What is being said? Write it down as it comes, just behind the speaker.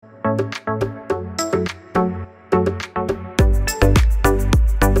Hi,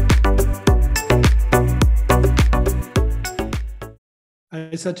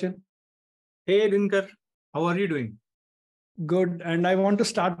 Sachin. Hey, Dinkar, how are you doing? Good. And I want to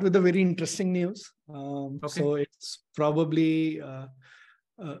start with a very interesting news. So it's probably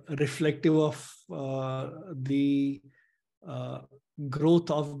reflective of the uh,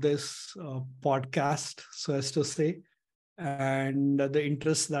 growth of this podcast, so as to say, and the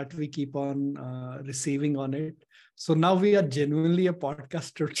interest that we keep on receiving on it. So now we are genuinely a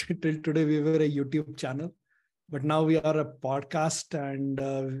podcaster. Till today, we were a YouTube channel. But now we are a podcast, and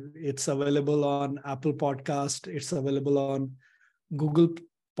it's available on Apple Podcast. It's available on Google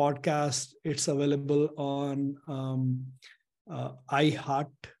Podcast. It's available on iHeart,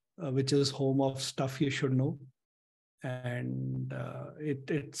 which is home of Stuff You Should Know. And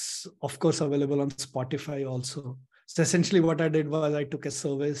it's, of course, available on Spotify also. So essentially what I did was I took a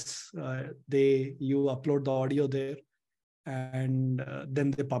service. You upload the audio there, and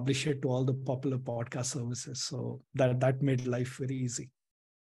then they publish it to all the popular podcast services. So that made life very easy.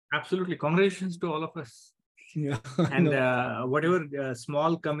 Absolutely. Congratulations to all of us. Yeah. And whatever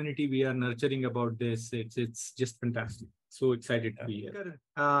small community we are nurturing about this, it's just fantastic. So excited to be here.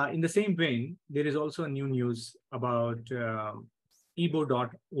 In the same vein, there is also a new news about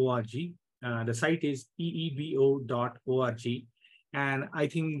EEBO.org. The site is EEBO.org. And I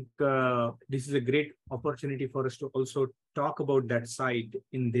think this is a great opportunity for us to also talk about that site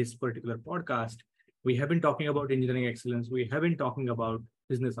in this particular podcast. We have been talking about engineering excellence. We have been talking about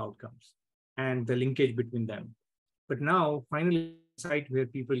business outcomes and the linkage between them. But now, finally, a site where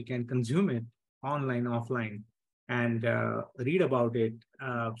people can consume it online, offline, and read about it.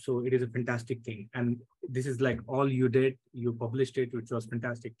 So it is a fantastic thing. And this is like all you did. You published it, which was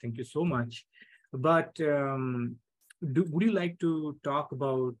fantastic. Thank you so much. But would you like to talk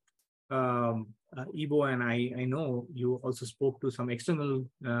about EEBO? And I know you also spoke to some external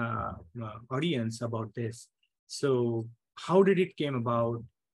audience about this. So how did it came about?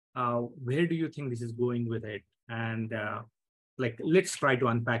 Where do you think this is going with it? And let's try to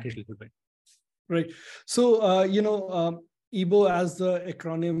unpack it a little bit. Right. So, EEBO, as the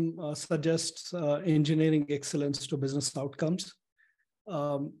acronym suggests, engineering excellence to business outcomes.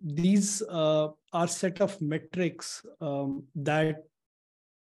 These are a set of metrics that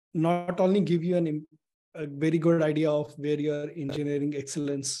not only give you a very good idea of where your engineering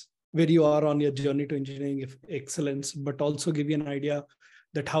excellence, where you are on your journey to engineering excellence, but also give you an idea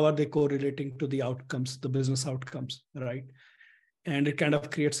that how are they correlating to the outcomes, the business outcomes, right? And it kind of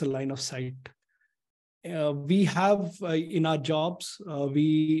creates a line of sight. We have in our jobs,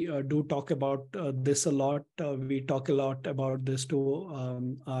 we do talk about this a lot. We talk a lot about this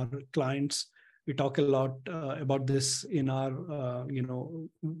to our clients. We talk a lot about this in our,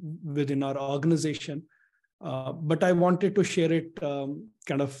 within our organization. But I wanted to share it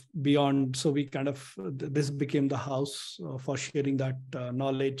kind of beyond. So this became the house for sharing that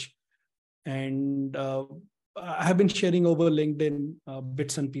knowledge. And I have been sharing over LinkedIn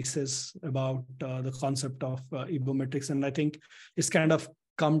bits and pieces about the concept of EEBO Metrics, and I think it's kind of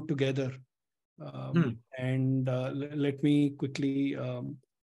come together. And let me quickly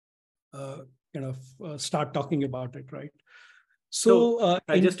start talking about it, right? So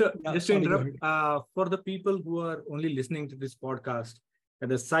just to interrupt, for the people who are only listening to this podcast,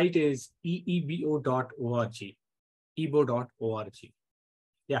 the site is eebo.org. EEBO.org.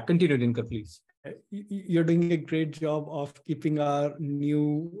 Yeah, continue, Dinkar, please. You're doing a great job of keeping our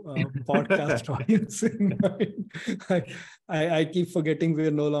new podcast audience in mind. I keep forgetting we're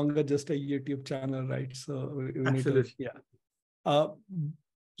no longer just a YouTube channel, right? So we Absolutely. need to,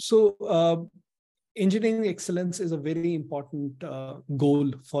 So engineering excellence is a very important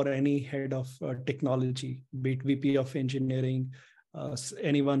goal for any head of technology, be it VP of engineering,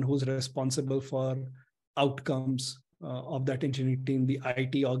 anyone who's responsible for outcomes of that engineering team, the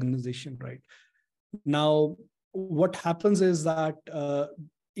IT organization, right? Now, what happens is that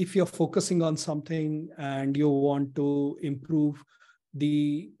if you're focusing on something and you want to improve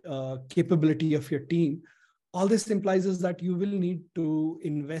the capability of your team, all this implies is that you will need to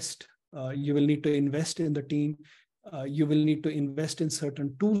invest. You will need to invest in the team. You will need to invest in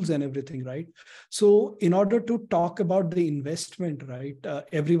certain tools and everything, right? So in order to talk about the investment, right,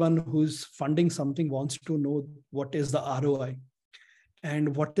 everyone who's funding something wants to know what is the ROI.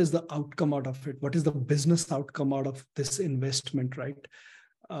 And what is the outcome out of it? What is the business outcome out of this investment, right?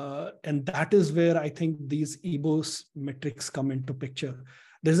 And that is where I think these EEBO metrics come into picture.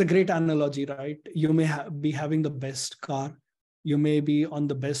 There's a great analogy, right? You may be having the best car. You may be on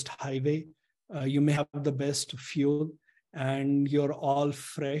the best highway. You may have the best fuel. and you're all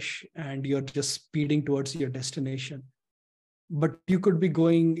fresh and you're just speeding towards your destination. But you could be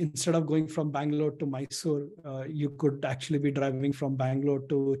going, instead of going from Bangalore to Mysore, you could actually be driving from Bangalore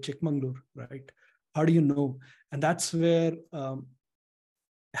to Chikmagalur, right? How do you know? And that's where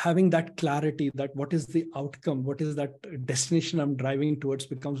having that clarity that what is the outcome, what is that destination I'm driving towards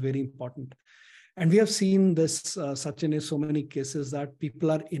becomes very important. And we have seen this, Sachin, in so many cases that people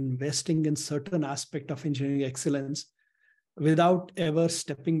are investing in certain aspect of engineering excellence without ever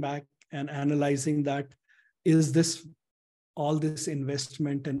stepping back and analyzing that, is this all this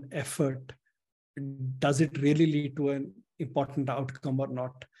investment and effort, does it really lead to an important outcome or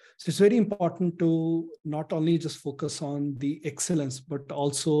not? So it's very important to not only just focus on the excellence, but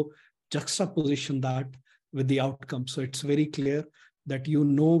also juxtaposition that with the outcome. So it's very clear that you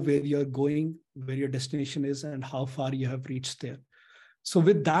know where you're going, where your destination is, and how far you have reached there. So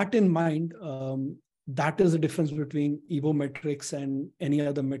with that in mind, that is the difference between EEBO metrics and any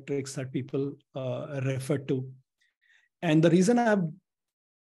other metrics that people refer to. And the reason I've,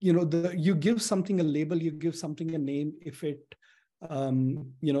 you give something a label, you give something a name if it,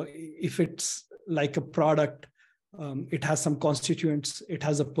 if it's like a product, it has some constituents, it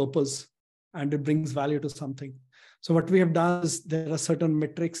has a purpose, and it brings value to something. So what we have done is there are certain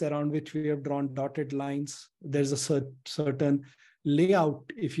metrics around which we have drawn dotted lines. There's a certain layout,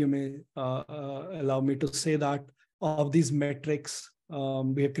 if you may allow me to say that, of these metrics.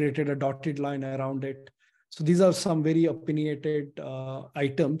 We have created a dotted line around it. So these are some very opinionated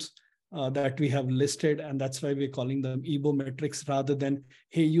items that we have listed, and that's why we're calling them EEBO metrics rather than,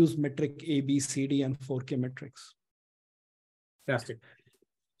 hey, use metric A, B, C, D, and 4K metrics. Fantastic.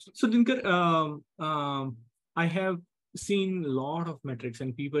 So Dinkar, I have seen a lot of metrics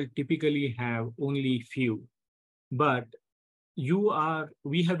and people typically have only few, but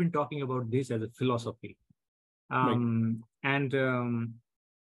we have been talking about this as a philosophy. Right. And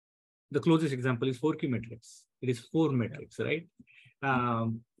the closest example is 4Q metrics. It is 4 metrics, right?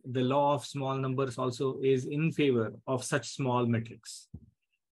 The law of small numbers also is in favor of such small metrics.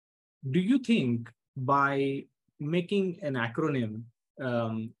 Do you think by making an acronym,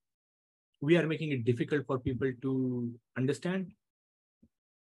 we are making it difficult for people to understand?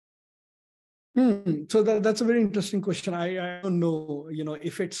 So that's a very interesting question. I don't know,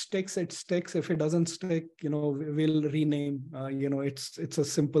 if it sticks, it sticks. If it doesn't stick, we'll rename, it's a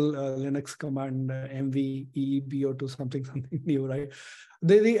simple Linux command, MV EEBO to something new, right?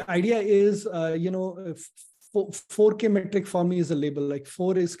 The idea is, 4K metric for me is a label. Like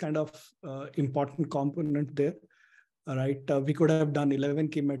 4 is kind of important component there. All right. We could have done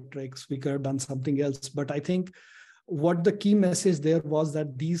 11K metrics. We could have done something else. But I think what the key message there was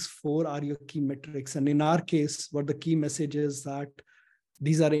that these 4 are your key metrics. And in our case, what the key message is that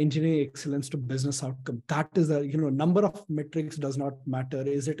these are engineering excellence to business outcome. That is the, number of metrics does not matter.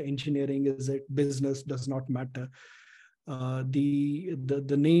 Is it engineering? Is it business? Does not matter.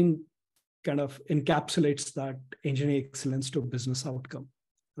 The name kind of encapsulates that engineering excellence to business outcome,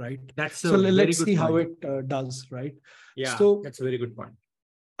 right? So let's see how it does, right? Yeah, so that's a very good point.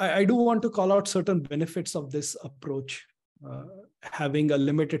 I do want to call out certain benefits of this approach, having a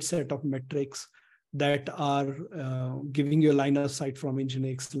limited set of metrics that are giving you a line of sight from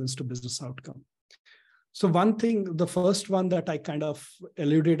engineering excellence to business outcome. So one thing, the first one that I kind of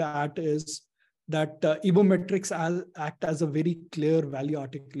alluded at is that EEBO metrics act as a very clear value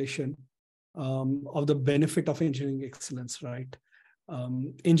articulation of the benefit of engineering excellence, right?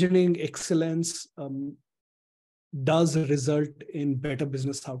 Engineering excellence does result in better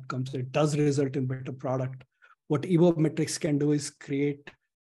business outcomes. It does result in better product. What EEBO metrics can do is create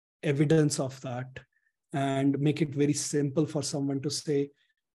evidence of that and make it very simple for someone to say,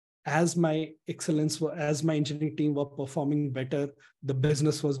 as my engineering team were performing better, the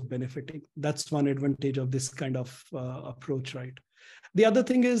business was benefiting. That's one advantage of this kind of approach, right? The other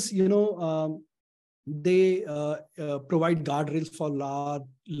thing is, they provide guardrails for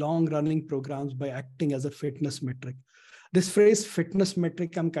long-running programs by acting as a fitness metric. This phrase, fitness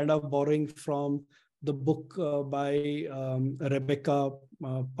metric, I'm kind of borrowing from the book by Rebecca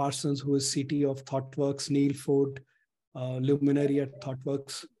Parsons, who is CTO of ThoughtWorks, Neil Ford, luminary at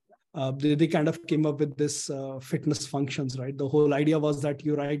ThoughtWorks. They kind of came up with this fitness functions, right? The whole idea was that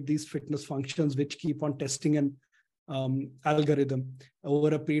you write these fitness functions which keep on testing an algorithm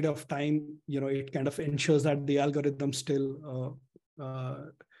over a period of time. It kind of ensures that the algorithm still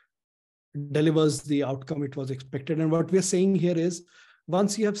delivers the outcome it was expected. And what we're saying here is,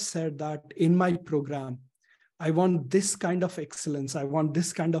 once you have said that in my program, I want this kind of excellence, I want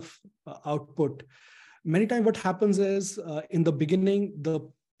this kind of output. Many times what happens is in the beginning, the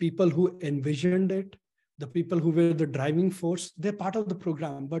people who envisioned it, the people who were the driving force, they're part of the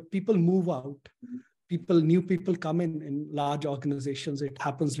program, but people move out. New people come in large organizations. It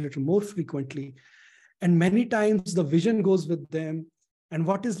happens a little more frequently. And many times the vision goes with them. And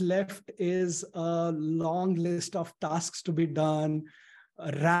what is left is a long list of tasks to be done,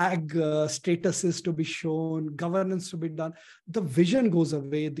 RAG statuses to be shown, governance to be done. The vision goes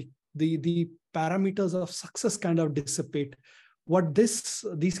away. The parameters of success kind of dissipate. What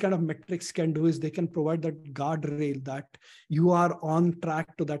these kind of metrics can do is they can provide that guardrail that you are on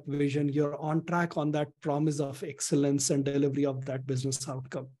track to that vision. You're on track on that promise of excellence and delivery of that business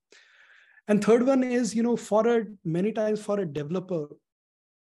outcome. And third one is, many times for a developer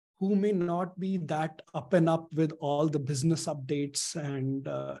who may not be that up and up with all the business updates, and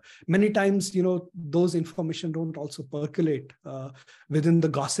many times, those information don't also percolate within the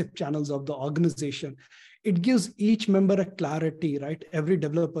gossip channels of the organization. It gives each member a clarity, right? Every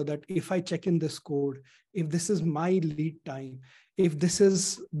developer, that if I check in this code, if this is my lead time, if this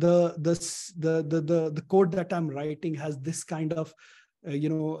is the code that I'm writing has this kind of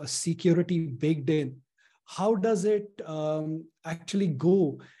a security baked in, how does it actually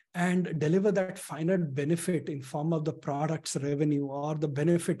go and deliver that final benefit in form of the product's revenue or the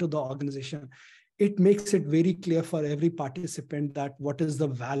benefit to the organization? It makes it very clear for every participant that what is the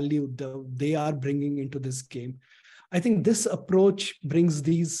value they are bringing into this game. I think this approach brings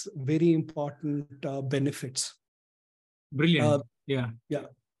these very important benefits. Brilliant. Yeah.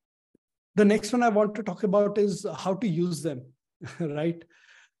 The next one I want to talk about is how to use them, right?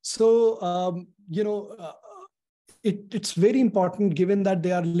 So, it's very important, given that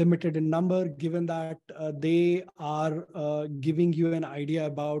they are limited in number, given that they are giving you an idea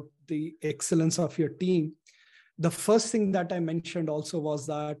about the excellence of your team. The first thing that I mentioned also was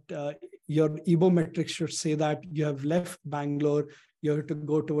that your EEBO metrics should say that you have left Bangalore, you have to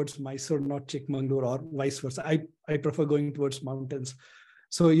go towards Mysore, not Chikmagalur, or vice versa. I prefer going towards mountains.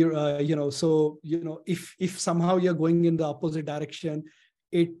 So if somehow you're going in the opposite direction,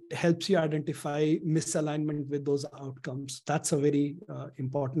 it helps you identify misalignment with those outcomes. That's a very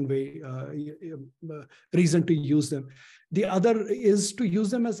important reason to use them. The other is to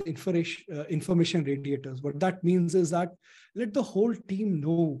use them as information radiators. What that means is that let the whole team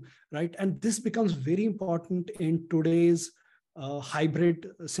know, right? And this becomes very important in today's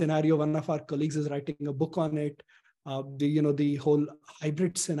hybrid scenario. One of our colleagues is writing a book on it. The whole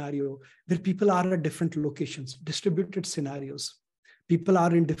hybrid scenario where people are at different locations, distributed scenarios. People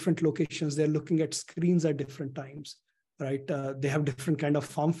are in different locations. They're looking at screens at different times, right? They have different kind of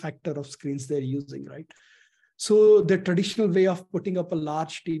form factor of screens they're using, right? So the traditional way of putting up a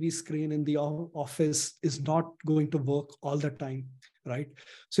large TV screen in the office is not going to work all the time, right?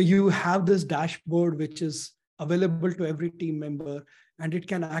 So you have this dashboard, which is available to every team member, and it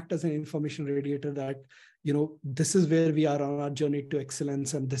can act as an information radiator that, this is where we are on our journey to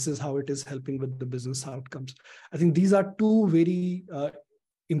excellence, and this is how it is helping with the business outcomes. I think these are two very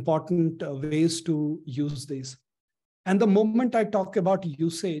important ways to use these. And the moment I talk about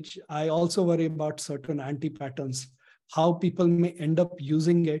usage, I also worry about certain anti-patterns, how people may end up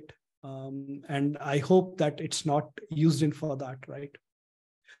using it. And I hope that it's not used in for that, right?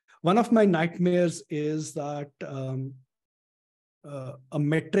 One of my nightmares is that a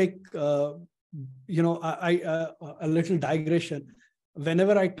metric, a little digression.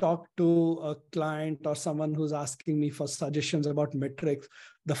 Whenever I talk to a client or someone who's asking me for suggestions about metrics,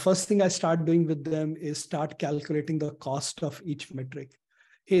 the first thing I start doing with them is start calculating the cost of each metric.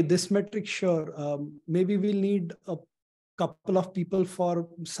 Hey, this metric, sure, maybe we'll need a couple of people for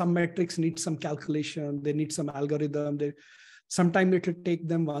some metrics, need some calculation, they need some algorithm. Sometimes it will take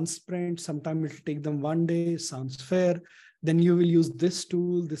them one sprint, sometimes it will take them one day, sounds fair. Then you will use this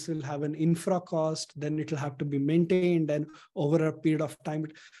tool, this will have an infra cost, then it will have to be maintained and over a period of time.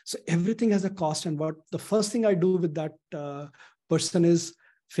 So everything has a cost. And what the first thing I do with that person is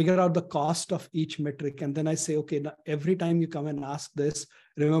figure out the cost of each metric. And then I say, okay, now every time you come and ask this,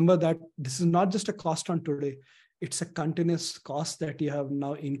 remember that this is not just a cost on today, it's a continuous cost that you have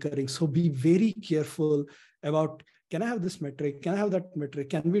now incurring. So be very careful about, can I have this metric? Can I have that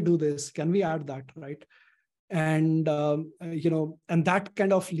metric? Can we do this? Can we add that, right? And, and that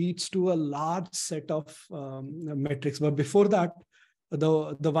kind of leads to a large set of metrics. But before that,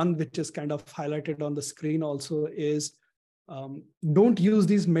 the one which is kind of highlighted on the screen also is, don't use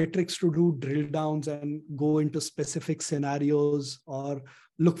these metrics to do drill downs and go into specific scenarios or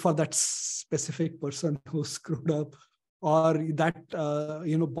look for that specific person who screwed up or that,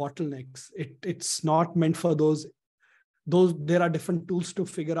 bottlenecks. It's not meant for those. There are different tools to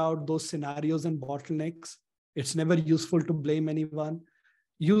figure out those scenarios and bottlenecks. It's never useful to blame anyone.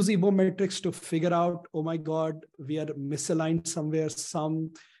 use EEBO metrics to figure out, oh my God, we are misaligned somewhere. Some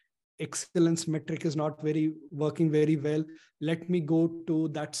excellence metric is not working very well. Let me go to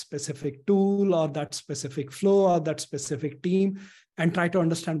that specific tool or that specific flow or that specific team and try to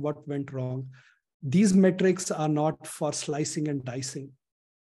understand what went wrong. These metrics are not for slicing and dicing.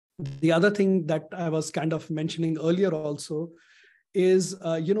 The other thing that I was kind of mentioning earlier also is,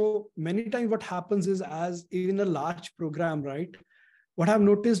 many times what happens is, as in a large program, right? What I've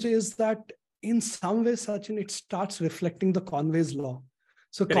noticed is that in some way, Sachin, it starts reflecting the Conway's law.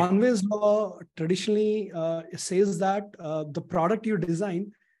 So Correct. Conway's law traditionally says that the product you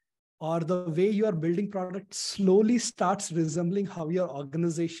design or the way you are building product slowly starts resembling how your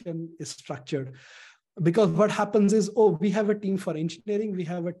organization is structured. Because what happens is, oh, we have a team for engineering, we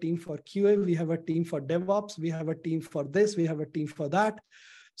have a team for QA, we have a team for DevOps, we have a team for this, we have a team for that.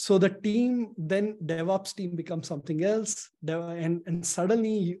 So the team, then DevOps team becomes something else. And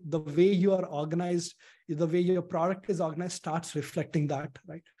suddenly the way you are organized, the way your product is organized starts reflecting that,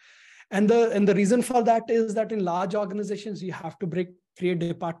 right? And the reason for that is that in large organizations, you have to create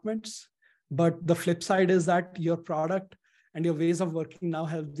departments. But the flip side is that your product and your ways of working now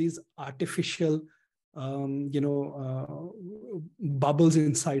have these artificial bubbles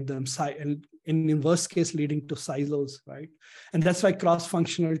inside them, and in worst case leading to silos, right? And that's why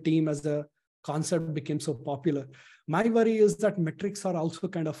cross-functional team as a concept became so popular. My worry is that metrics are also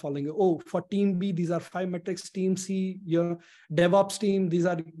kind of falling. Oh, for team B, these are 5 metrics. Team C, your DevOps team, these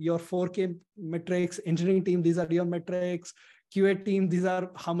are your 4K metrics. Engineering team, these are your metrics. QA team, these are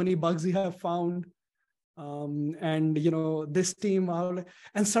how many bugs you have found. And this team,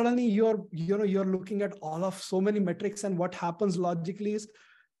 and suddenly you're looking at all of so many metrics, and what happens logically is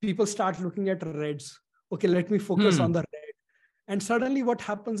people start looking at reds. Okay, let me focus on the red. And suddenly what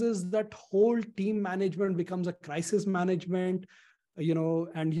happens is that whole team management becomes a crisis management,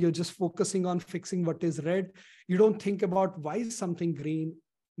 and you're just focusing on fixing what is red. You don't think about why is something green.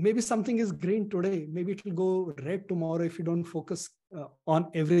 Maybe something is green today, maybe it will go red tomorrow if you don't focus on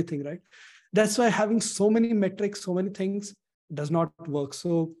everything, right? That's why having so many metrics, so many things does not work.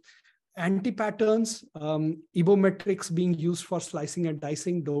 So anti-patterns, EEBO metrics being used for slicing and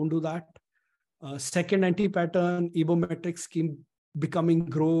dicing, don't do that. Second anti-pattern, EEBO metrics scheme becoming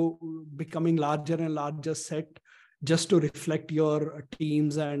larger and larger set just to reflect your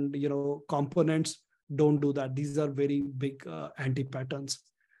teams and components. Don't do that. These are very big anti-patterns.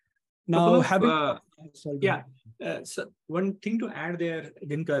 Now, so one thing to add there,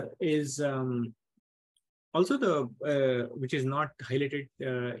 Dinkar, is also which is not highlighted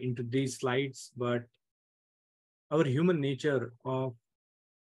into these slides, but our human nature of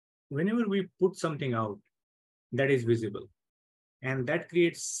whenever we put something out that is visible, and that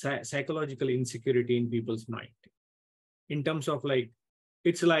creates psychological insecurity in people's mind. In terms of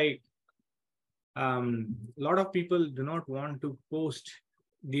it's like a lot of people do not want to post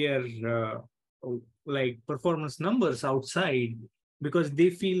their performance numbers outside because they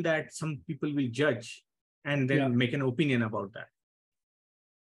feel that some people will judge and then make an opinion about that.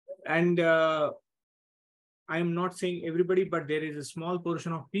 And I'm not saying everybody, but there is a small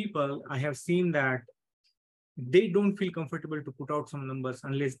portion of people I have seen that they don't feel comfortable to put out some numbers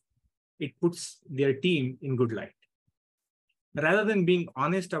unless it puts their team in good light, rather than being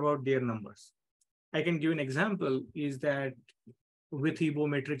honest about their numbers. I can give an example is that with EEBO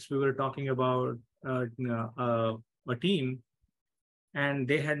Metrics, we were talking about a team, and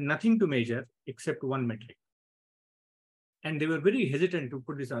they had nothing to measure except one metric. And they were very hesitant to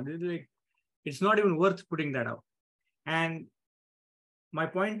put this on. They're like, it's not even worth putting that out. And my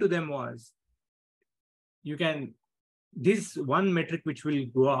point to them was, this one metric which will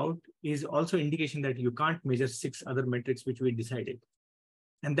go out is also indication that you can't measure 6 other metrics which we decided.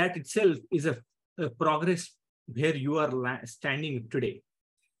 And that itself is a progress where you are standing today.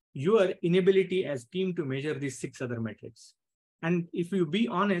 Your inability as team to measure these 6 other metrics. And if you be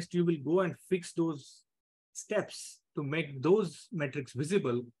honest, you will go and fix those steps to make those metrics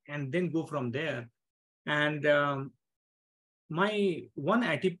visible and then go from there. And my one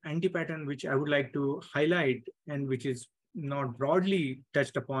anti-pattern which I would like to highlight and which is not broadly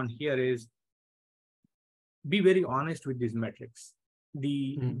touched upon here is be very honest with these metrics.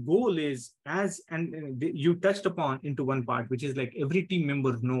 The goal is you touched upon into one part, which is like every team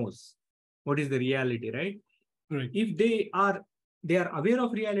member knows what is the reality, right? Right. If they are aware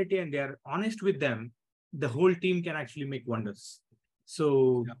of reality and they are honest with them, the whole team can actually make wonders.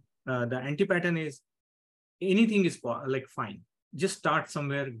 So the anti-pattern is anything is fine. Just start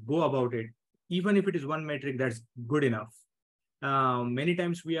somewhere, go about it. Even if it is one metric, that's good enough. Many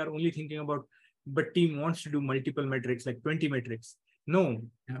times we are only thinking about, but team wants to do multiple metrics, like 20 metrics. No,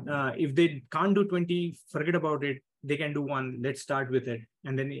 if they can't do 20, forget about it. They can do one. Let's start with it.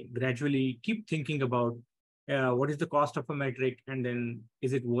 And then gradually keep thinking about what is the cost of a metric, and then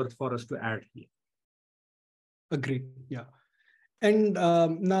is it worth for us to add here? Agreed. Yeah. And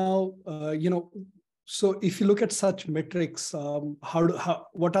now, so if you look at such metrics,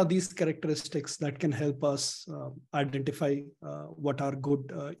 what are these characteristics that can help us identify what are good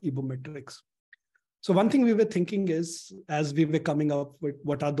EEBO metrics? So one thing we were thinking is, as we were coming up with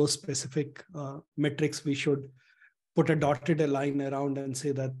what are those specific metrics we should put a dotted line around and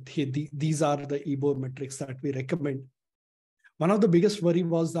say that, hey, these are the EEBO metrics that we recommend. One of the biggest worry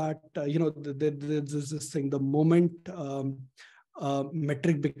was that, there's this thing, the moment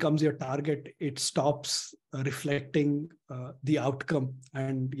metric becomes your target, it stops reflecting the outcome,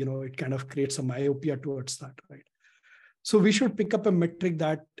 and it kind of creates a myopia towards that, right? So we should pick up a metric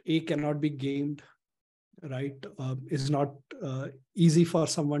that cannot be gamed, right? Is not easy for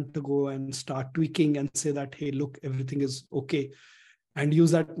someone to go and start tweaking and say that, hey, look, everything is okay, and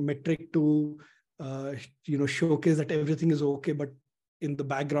use that metric to showcase that everything is okay, but in the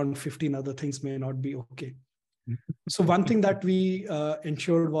background 15 other things may not be okay. So one thing that we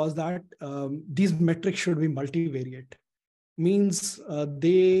ensured was that these metrics should be multivariate. Means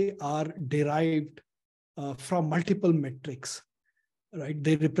they are derived from multiple metrics, right?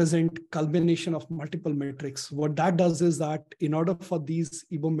 They represent culmination of multiple metrics. What that does is that in order for these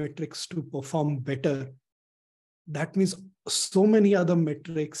EEBO metrics to perform better, that means so many other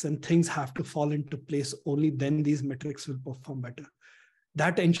metrics and things have to fall into place. Only then these metrics will perform better.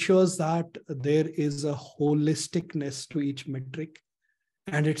 That ensures that there is a holisticness to each metric,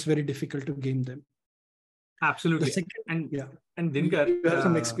 and it's very difficult to game them. Absolutely. And Dinkar, you have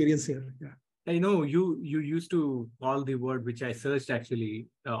some experience here. Yeah. I know you used to call the word, which I searched actually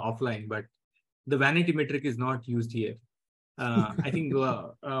offline, but the vanity metric is not used here. I think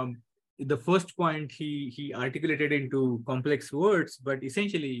the first point he articulated into complex words, but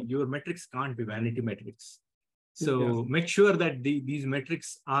essentially your metrics can't be vanity metrics. So make sure that these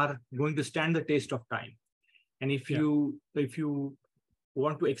metrics are going to stand the test of time. And if you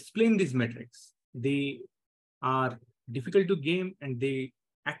want to explain these metrics, they are difficult to game and they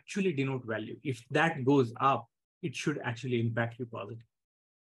actually denote value. If that goes up, it should actually impact you positively.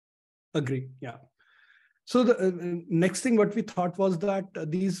 Agree. Yeah. So the next thing what we thought was that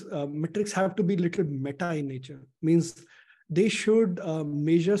these metrics have to be little meta in nature. Means they should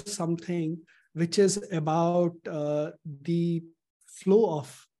measure something which is about the flow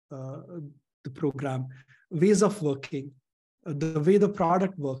of the program, ways of working, the way the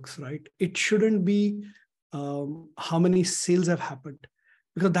product works, right? It shouldn't be how many sales have happened,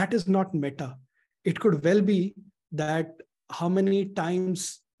 because that is not meta. It could well be that how many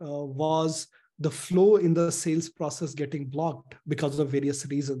times was the flow in the sales process getting blocked because of various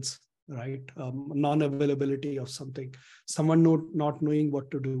reasons, right? Non-availability of something, someone not knowing what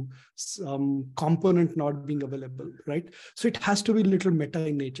to do, some component not being available, right? So it has to be a little meta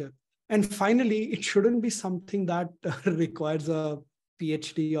in nature. And finally, it shouldn't be something that requires a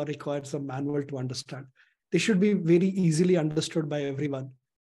PhD or requires a manual to understand. They should be very easily understood by everyone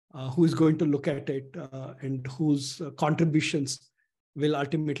who is going to look at it and whose contributions will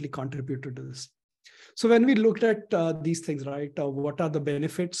ultimately contribute to this. So when we looked at these things, right, what are the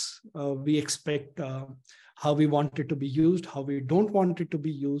benefits we expect, how we want it to be used, how we don't want it to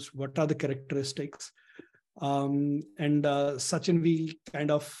be used, what are the characteristics, and Sachin, we kind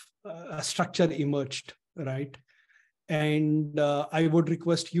of a structure emerged, right? And I would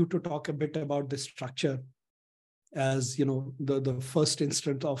request you to talk a bit about this structure, as the first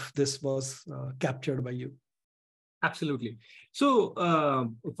instant of this was captured by you. Absolutely. So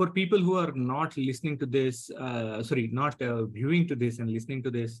for people who are not listening to this, not viewing to this and listening to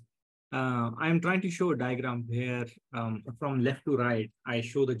this, I'm trying to show a diagram where from left to right, I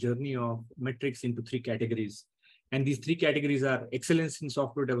show the journey of metrics into 3 categories. And these 3 categories are excellence in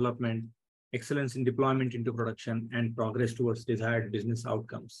software development, excellence in deployment into production, and progress towards desired business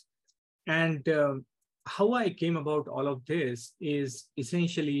outcomes. And how I came about all of this is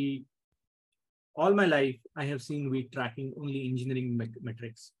essentially, all my life, I have seen we tracking only engineering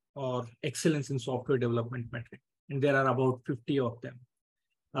metrics or excellence in software development metric. And there are about 50 of them.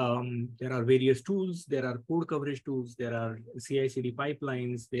 There are various tools. There are code coverage tools. There are CI/CD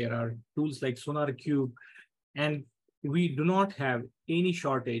pipelines. There are tools like SonarQube. And we do not have any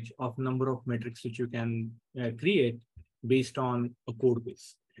shortage of number of metrics which you can create based on a code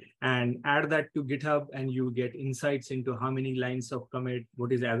base. And add that to GitHub and you get insights into how many lines of commit,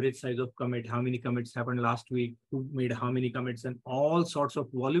 what is the average size of commit, how many commits happened last week, who made how many commits, and all sorts of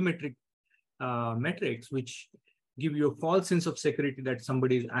volumetric metrics, which give you a false sense of security that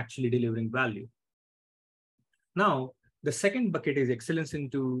somebody is actually delivering value. Now, the second bucket is excellence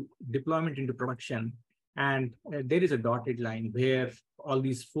into deployment into production. And there is a dotted line where all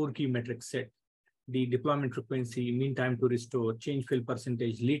these 4 key metrics sit: the deployment frequency, mean time to restore, change fill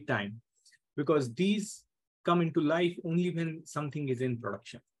percentage, lead time, because these come into life only when something is in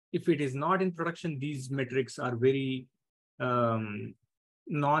production. If it is not in production, these metrics are very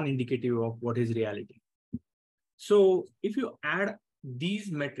non-indicative of what is reality. So if you add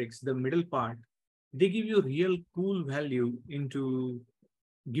these metrics, the middle part, they give you real cool value into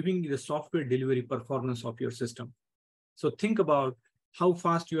giving the software delivery performance of your system. So think about how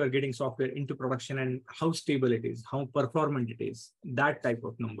fast you are getting software into production and how stable it is, how performant it is, that type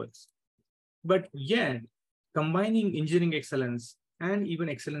of numbers. But yet, combining engineering excellence and even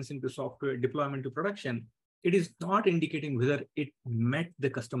excellence into software deployment to production, it is not indicating whether it met the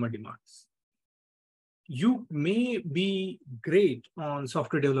customer demands. You may be great on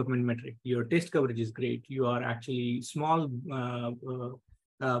software development metric. Your test coverage is great. You are actually small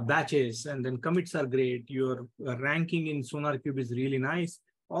batches, and then commits are great. Your ranking in SonarQube is really nice.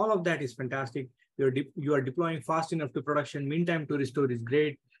 All of that is fantastic. You are deploying fast enough to production. Mean time to restore is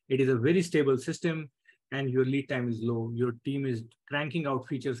great. It is a very stable system, and your lead time is low. Your team is cranking out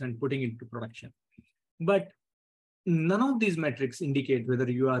features and putting it to production. But none of these metrics indicate whether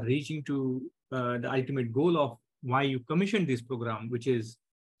you are reaching to the ultimate goal of why you commissioned this program, which is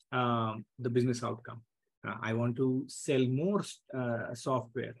the business outcome. I want to sell more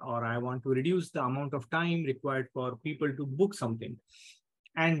software, or I want to reduce the amount of time required for people to book something.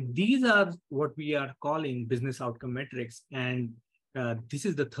 And these are what we are calling business outcome metrics. And this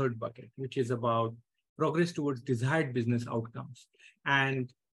is the third bucket, which is about progress towards desired business outcomes.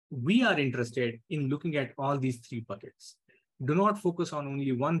 And we are interested in looking at all these 3 buckets. Do not focus on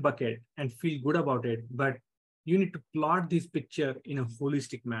only one bucket and feel good about it, but you need to plot this picture in a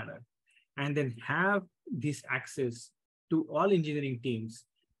holistic manner and then have this access to all engineering teams,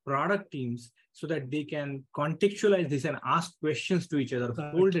 product teams, so that they can contextualize this and ask questions to each other,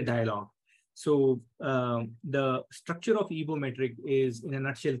 hold a dialogue. So the structure of EEBO metric is, in a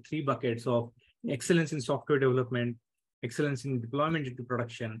nutshell, 3 buckets of excellence in software development, excellence in deployment into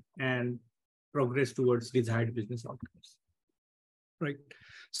production, and progress towards desired business outcomes. Right.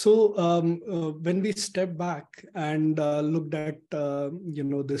 So when we step back and looked at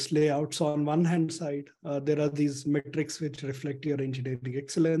this layout, so on one hand side, there are these metrics which reflect your engineering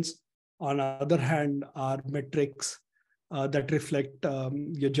excellence. On the other hand, are metrics that reflect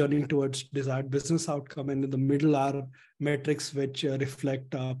your journey towards desired business outcome, and in the middle are metrics which reflect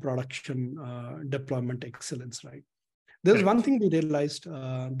production deployment excellence. Right. There's one thing we realized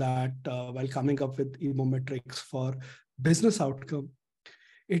that while coming up with EEBO metrics for business outcome,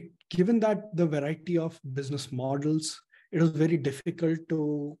 given that the variety of business models, it was very difficult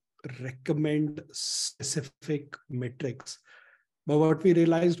to recommend specific metrics. But what we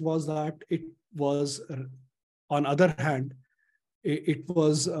realized was that it was, on other hand, it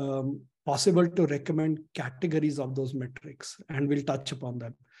was possible to recommend categories of those metrics, and we'll touch upon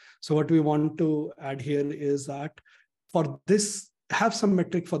them. So what we want to add here is that for this, have some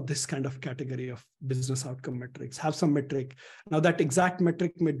metric for this kind of category of business outcome metrics, have some metric. Now that exact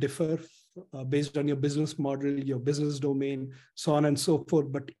metric may differ based on your business model, your business domain, so on and so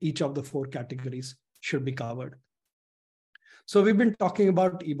forth, but each of the 4 categories should be covered. So we've been talking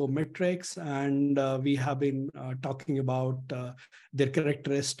about EEBO metrics, and we have been talking about their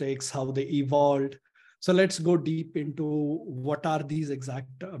characteristics, how they evolved. So let's go deep into what are these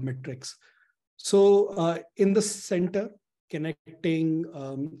exact metrics. So in the center, connecting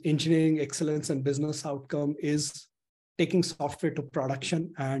engineering excellence and business outcome is taking software to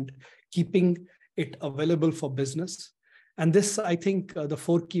production and keeping it available for business. And this, I think, the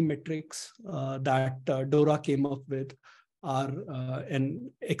 4 key metrics that Dora came up with are an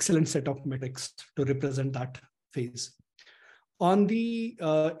excellent set of metrics to represent that phase. On the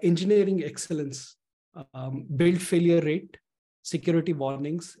engineering excellence, build failure rate, security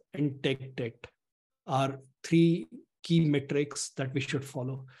warnings, and tech debt are 3 key metrics that we should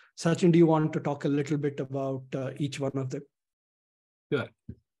follow. Sachin, do you want to talk a little bit about each one of them? Sure.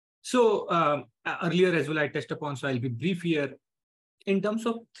 So earlier as well, I touched upon, so I'll be brief here. In terms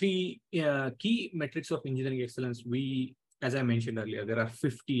of 3 key metrics of engineering excellence, we, as I mentioned earlier, there are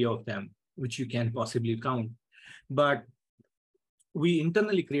 50 of them, which you can possibly count. But we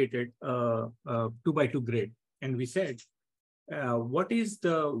internally created a 2x2 grid, and we said, what is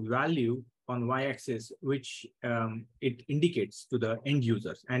the value on y-axis, which it indicates to the end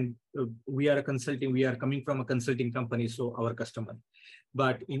users. And we are coming from a consulting company, so our customer.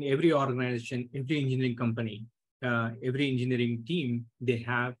 But in every organization, every engineering company, every engineering team, they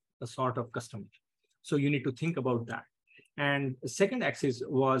have a sort of customer. So you need to think about that. And the second axis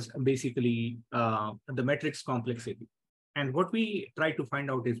was basically the metrics complexity. And what we try to find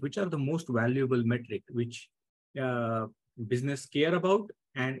out is which are the most valuable metric which business care about,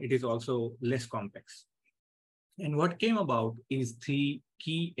 and it is also less complex. And what came about is 3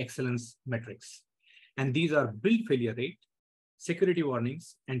 key excellence metrics. And these are build failure rate, security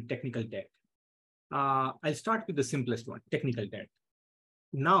warnings, and technical debt. I'll start with the simplest one, technical debt.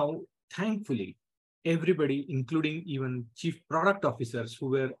 Now, thankfully, everybody, including even chief product officers who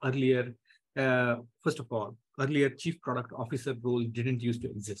were earlier, first of all, earlier chief product officer role didn't used to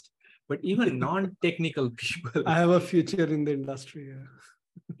exist. But even non-technical people. I have a future in the industry. Yeah.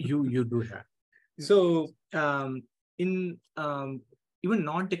 You do have. So even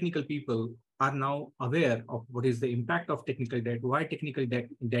non-technical people are now aware of what is the impact of technical debt, why technical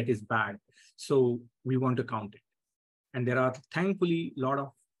debt is bad. So we want to count it. And there are thankfully a lot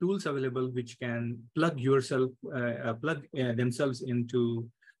of tools available which can plug themselves into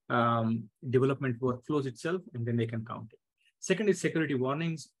development workflows itself, and then they can count it. Second is security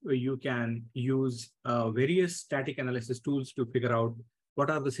warnings, where you can use various static analysis tools to figure out what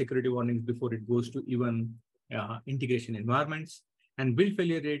are the security warnings before it goes to even integration environments. And build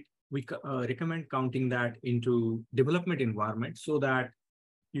failure rate, we recommend counting that into development environment so that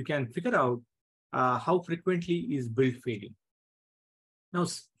you can figure out how frequently is build failing. Now,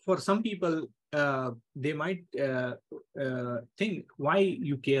 for some people, they might think why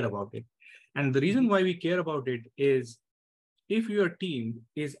you care about it. And the reason why we care about it is if your team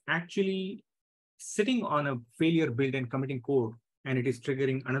is actually sitting on a failure build and committing code, and it is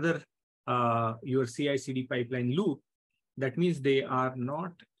triggering another your CI/CD pipeline loop, that means they are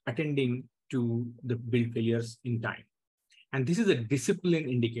not attending to the build failures in time. And this is a discipline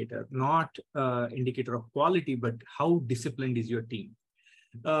indicator, not indicator of quality, but how disciplined is your team.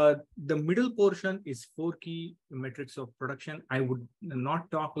 The middle portion is 4 key metrics of production. I would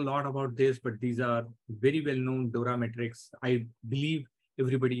not talk a lot about this, but these are very well-known DORA metrics. I believe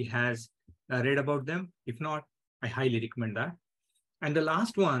everybody has read about them. If not, I highly recommend that. And the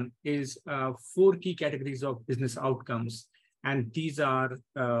last one is 4 key categories of business outcomes. And these are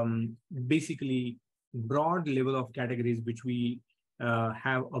basically broad level of categories which we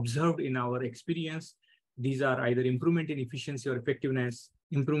have observed in our experience. These are either improvement in efficiency or effectiveness,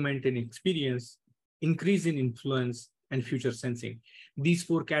 improvement in experience, increase in influence, and future sensing. These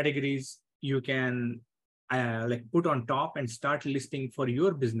 4 categories you can put on top and start listing for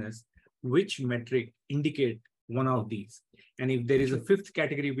your business which metric indicate one of these. And if there is a 5th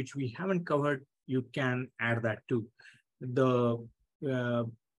category which we haven't covered, you can add that too. The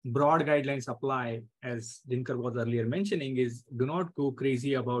broad guidelines apply, as Dinkar was earlier mentioning, is do not go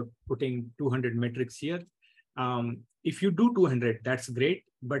crazy about putting 200 metrics here. If you do 200, that's great,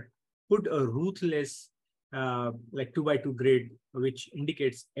 but put a ruthless 2x2 grid, which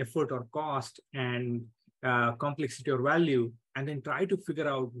indicates effort or cost and complexity or value, and then try to figure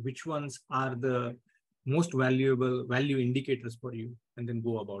out which ones are the most valuable value indicators for you, and then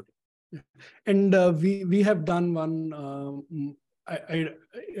go about it. And we have done one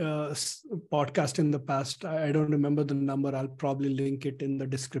podcast in the past. I don't remember the number. I'll probably link it in the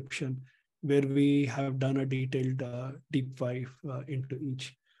description, where we have done a detailed deep dive into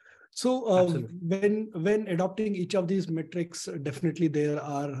each. So when adopting each of these metrics, definitely there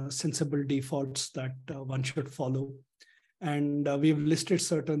are sensible defaults that one should follow. And we've listed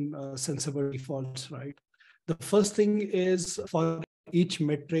certain sensible defaults, right? The first thing is, for each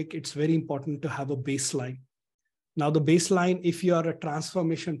metric, it's very important to have a baseline. Now, the baseline, if you are a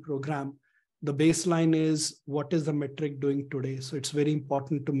transformation program, the baseline is what is the metric doing today. So it's very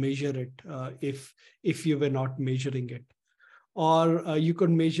important to measure it if you were not measuring it. Or you could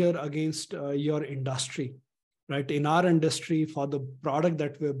measure against your industry, right? In our industry, for the product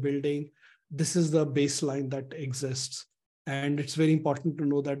that we're building, this is the baseline that exists. And it's very important to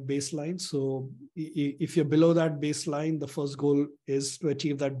know that baseline. So if you're below that baseline, the first goal is to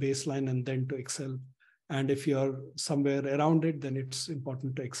achieve that baseline and then to excel. And if you're somewhere around it, then it's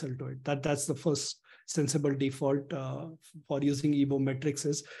important to excel to it. That's the first sensible default for using EEBO metrics,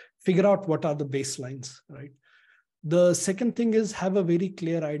 is figure out what are the baselines, right? The second thing is have a very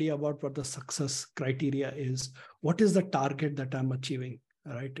clear idea about what the success criteria is. What is the target that I'm achieving,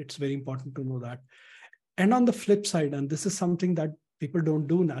 right? It's very important to know that. And on the flip side, and this is something that people don't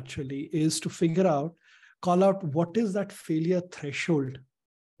do naturally, is to call out what is that failure threshold,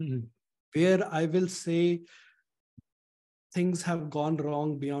 where I will say things have gone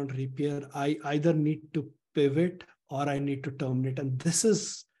wrong beyond repair. I either need to pivot or I need to terminate. And this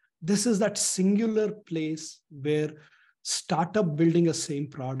is This is that singular place where startup building a same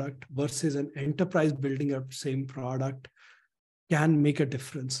product versus an enterprise building a same product can make a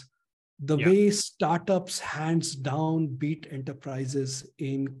difference. The way startups hands down beat enterprises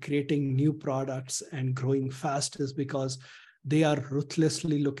in creating new products and growing fast is because they are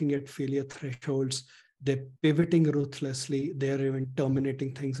ruthlessly looking at failure thresholds. They're pivoting ruthlessly. They're even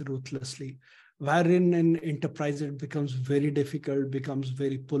terminating things ruthlessly. Wherein in enterprise, it becomes very difficult, becomes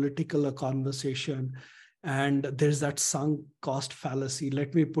very political a conversation. And there's that sunk cost fallacy.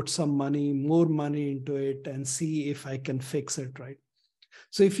 Let me put some money, more money into it and see if I can fix it, right?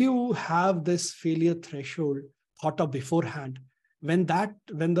 So if you have this failure threshold thought of beforehand, when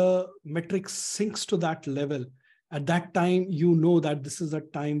the metric sinks to that level, at that time, you know that this is a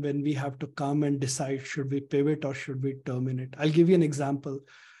time when we have to come and decide, should we pivot or should we terminate? I'll give you an example,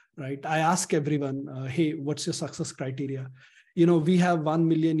 right? I ask everyone, hey, what's your success criteria? We have 1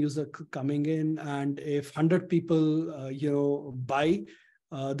 million user coming in, and if 100 people, buy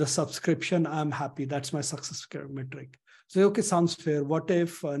the subscription, I'm happy. That's my success metric. So, okay, sounds fair. What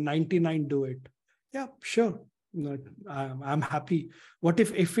if 99 do it? Yeah, sure. I'm happy. What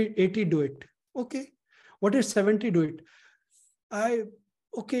if 80 do it? Okay. What if 70 do it?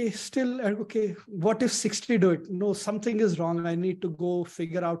 Okay, still, okay. What if 60 do it? No, something is wrong. I need to go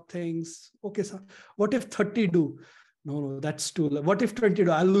figure out things. Okay, so what if 30 do? No, that's too low. What if 20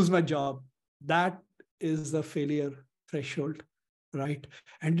 do? I'll lose my job. That is the failure threshold, right?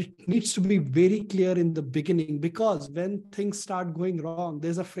 And it needs to be very clear in the beginning, because when things start going wrong,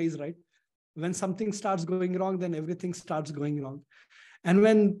 there's a phrase, right? When something starts going wrong, then everything starts going wrong. And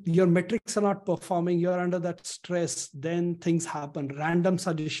when your metrics are not performing, you're under that stress, then things happen. Random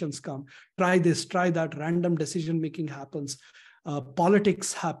suggestions come. Try this, try that. Random decision making happens.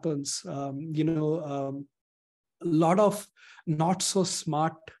 Politics happens. A lot of not so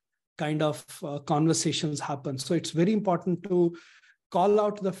smart kind of conversations happen. So it's very important to call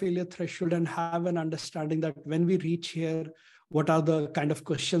out the failure threshold and have an understanding that when we reach here, what are the kind of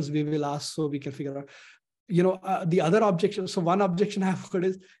questions we will ask so we can figure out. The other objection. So one objection I've heard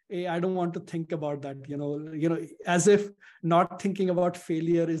is, hey, I don't want to think about that. As if not thinking about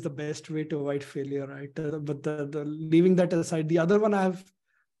failure is the best way to avoid failure, right? But the leaving that aside, the other one I have,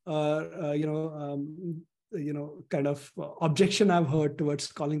 kind of objection I've heard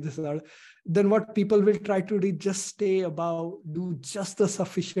towards calling this out. Then what people will try to do, just do just the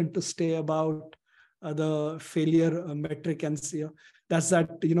sufficient to stay about the failure metric, and see that's that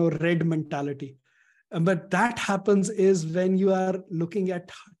red mentality. But that happens is when you are looking at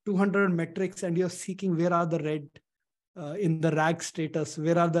 200 metrics and you're seeking where are the red in the rag status,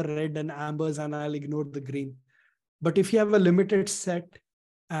 where are the red and ambers, and I'll ignore the green. But if you have a limited set,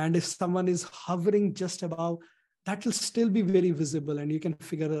 and if someone is hovering just above, that will still be very visible, and you can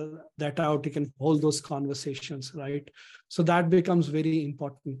figure that out. You can hold those conversations, right? So that becomes very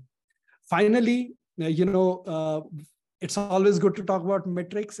important. Finally, it's always good to talk about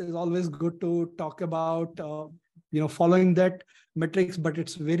metrics. It's always good to talk about, following that metrics, but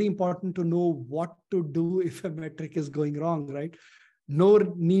it's very important to know what to do if a metric is going wrong, right? No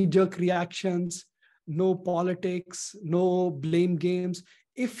knee-jerk reactions, no politics, no blame games.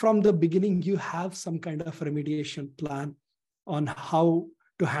 If from the beginning you have some kind of remediation plan on how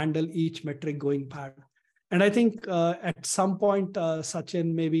to handle each metric going bad. And I think at some point,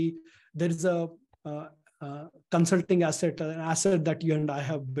 Sachin, maybe there is a consulting asset, an asset that you and I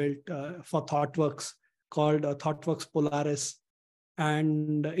have built for ThoughtWorks called ThoughtWorks Polaris.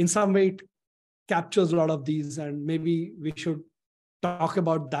 And in some way, it captures a lot of these, and maybe we should talk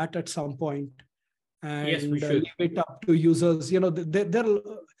about that at some point. And yes, we should. Leave it up to users. I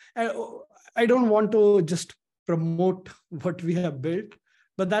don't want to just promote what we have built,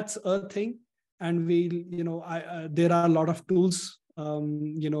 but that's a thing. And there are a lot of tools,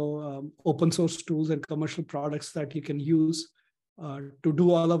 open source tools and commercial products that you can use to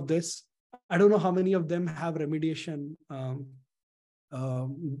do all of this. I don't know how many of them have remediation,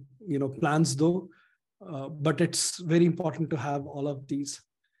 plans though, but it's very important to have all of these.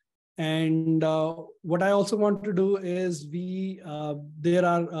 And what I also want to do is I'll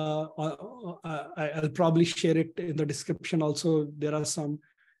probably share it in the description also. There are some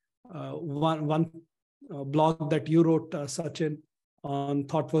one blog that you wrote, Sachin, on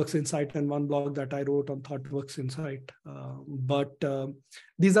ThoughtWorks Insight, and one blog that I wrote on ThoughtWorks Insight. But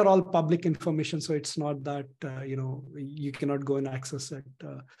these are all public information, so it's not that you cannot go and access it.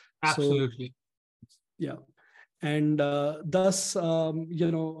 Absolutely. So, yeah. And thus,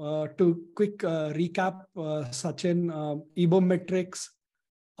 to quick recap, Sachin, EEBO metrics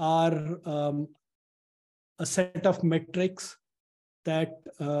are a set of metrics that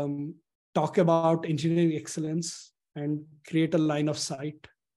talk about engineering excellence and create a line of sight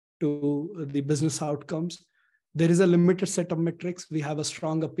to the business outcomes. There is a limited set of metrics. We have a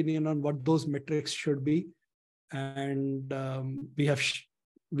strong opinion on what those metrics should be. And we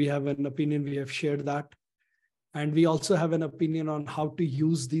have an opinion, we have shared that. And we also have an opinion on how to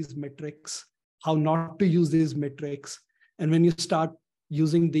use these metrics, how not to use these metrics. And when you start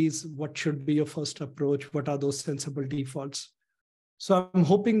using these, what should be your first approach? What are those sensible defaults? So I'm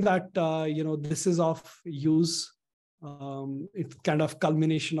hoping that this is of use. It's kind of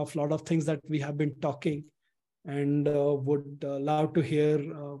culmination of a lot of things that we have been talking, and would love to hear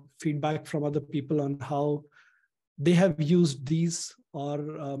feedback from other people on how they have used these,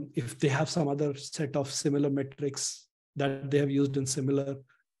 or if they have some other set of similar metrics that they have used in similar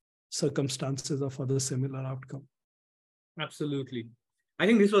circumstances or for the similar outcome. Absolutely. I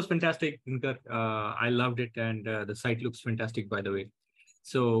think this was fantastic, Inkar. I loved it, and the site looks fantastic, by the way.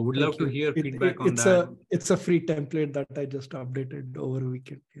 So would love to hear feedback on that. It's a free template that I just updated over a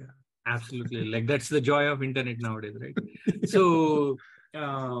weekend. Yeah. Absolutely. Like that's the joy of internet nowadays, right? So,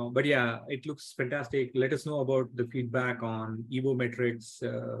 but yeah, it looks fantastic. Let us know about the feedback on EEBO Metrics.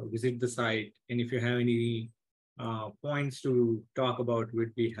 Visit the site. And if you have any points to talk about,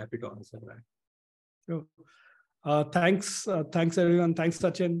 we'd be happy to answer that. Sure. Thanks everyone. Thanks,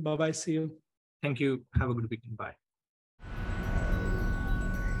 Sachin. Bye-bye. See you. Thank you. Have a good weekend. Bye.